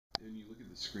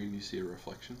the screen, you see a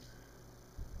reflection?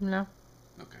 No.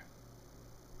 Okay.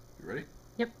 You ready?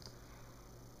 Yep.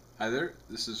 Hi there,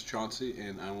 this is Chauncey,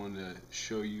 and I want to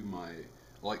show you my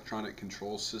electronic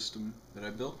control system that I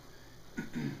built.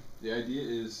 The idea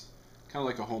is kind of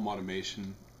like a home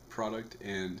automation product,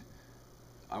 and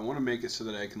I want to make it so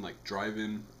that I can like drive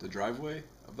in the driveway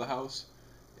of the house,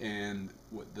 and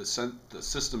what the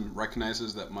system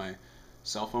recognizes that my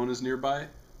cell phone is nearby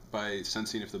by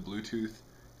sensing if the Bluetooth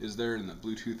is there and the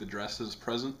Bluetooth address is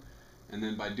present. And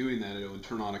then by doing that, it would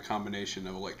turn on a combination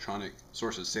of electronic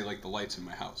sources, say like the lights in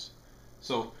my house.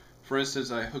 So, for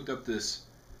instance, I hooked up this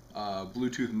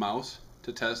Bluetooth mouse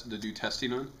to do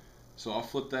testing on. So I'll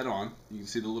flip that on. You can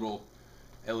see the little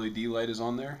LED light is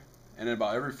on there, and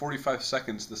about every 45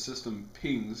 seconds, the system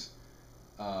pings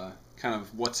kind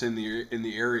of what's in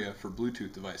the area for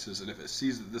Bluetooth devices, and if it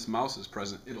sees that this mouse is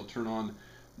present, it'll turn on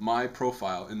my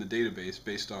profile in the database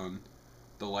based on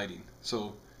the lighting.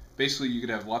 So basically you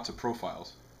could have lots of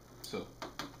profiles. So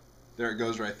there it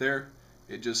goes right there.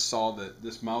 It just saw that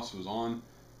this mouse was on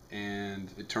and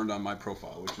it turned on my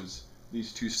profile, which is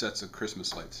these two sets of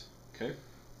Christmas lights. Okay.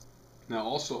 Now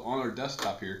also on our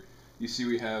desktop here, you see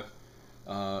we have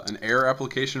an air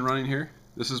application running here.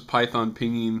 This is Python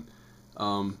pinging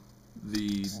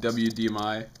the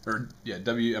WMI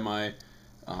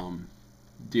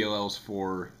DLLs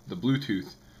for the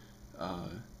Bluetooth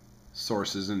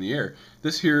sources in the air.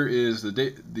 This here is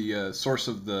the source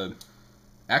of the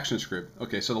action script.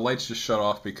 Okay, so the lights just shut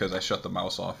off because I shut the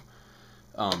mouse off.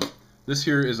 This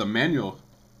here is a manual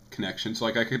connection. So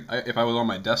like if I was on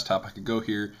my desktop, I could go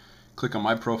here, click on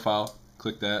my profile,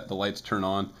 click that, the lights turn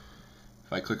on.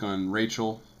 If I click on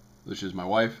Rachel, which is my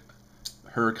wife,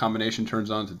 her combination turns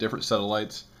on. It's a different set of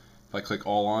lights. If I click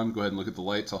all on, go ahead and look at the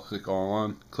lights. I'll click all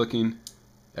on. Clicking,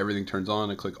 everything turns on.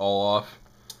 I click all off,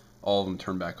 all of them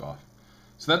turn back off.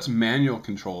 So that's manual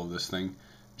control of this thing.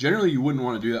 Generally, you wouldn't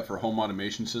want to do that for a home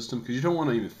automation system because you don't want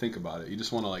to even think about it. You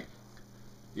just want to like,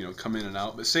 come in and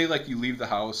out. But say like you leave the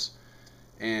house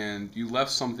and you left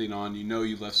something on,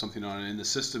 you left something on, and the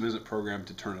system isn't programmed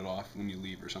to turn it off when you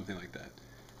leave or something like that.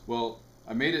 Well,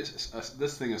 I made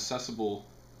this thing accessible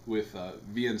with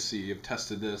VNC. I've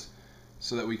tested this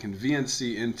so that we can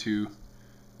VNC into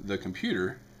the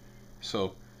computer.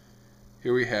 So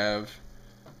here we have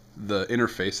the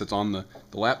interface that's on the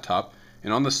laptop,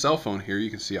 and on the cell phone here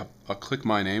you can see I'll click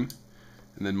my name,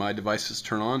 and then my devices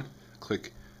turn on.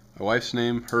 Click my wife's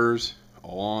name, hers,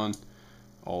 all on,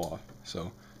 all off.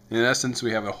 So in essence,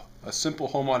 we have a simple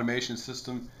home automation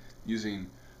system using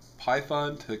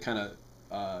Python to kind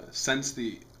of sense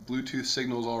the Bluetooth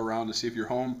signals all around to see if you're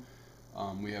home.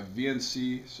 We have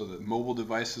VNC so that mobile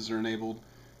devices are enabled.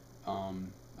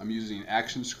 I'm using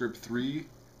ActionScript 3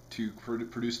 to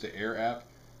produce the Air app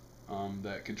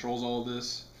that controls all of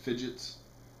this. Phidget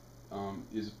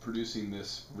is producing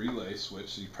this relay switch,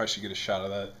 so you probably should get a shot of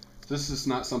that. This is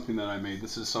not something that I made.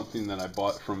 This is something that I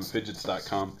bought from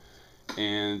Phidgets.com,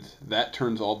 and that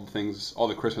turns all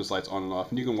the Christmas lights on and off.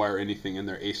 And you can wire anything in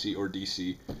there, AC or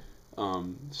DC,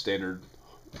 standard,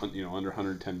 under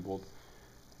 110 volt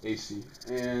AC.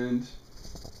 And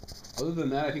other than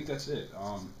that, I think that's it.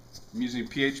 I'm using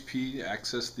PHP to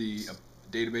access the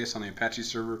database on the Apache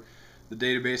server. The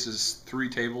database is 3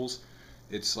 tables.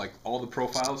 It's like all the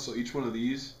profiles, so each one of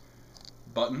these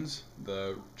buttons,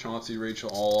 the Chauncey, Rachel,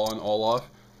 all on, all off,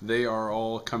 they are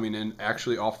all coming in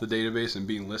actually off the database and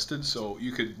being listed. So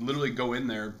you could literally go in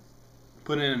there,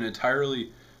 put in an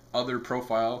entirely other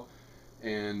profile,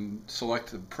 and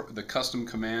select the custom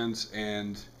commands,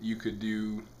 and you could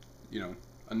do,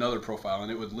 another profile,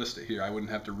 and it would list it here. I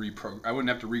wouldn't have to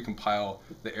recompile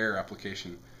the Air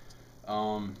application.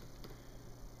 And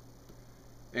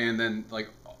then like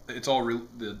it's all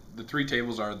the 3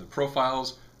 tables are the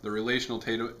profiles, the relational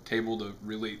table to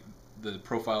relate the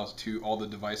profiles to all the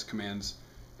device commands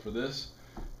for this,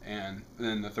 and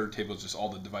then the 3rd table is just all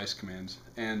the device commands,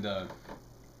 and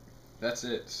that's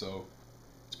it. So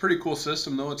it's a pretty cool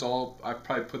system, though. I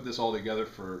probably put this all together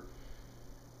for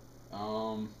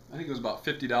I think it was about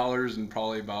 $50 and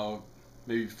probably about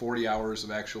maybe 40 hours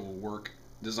of actual work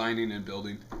designing and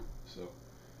building. So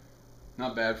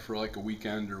not bad for like a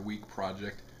weekend or week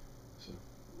project. So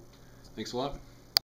thanks a lot.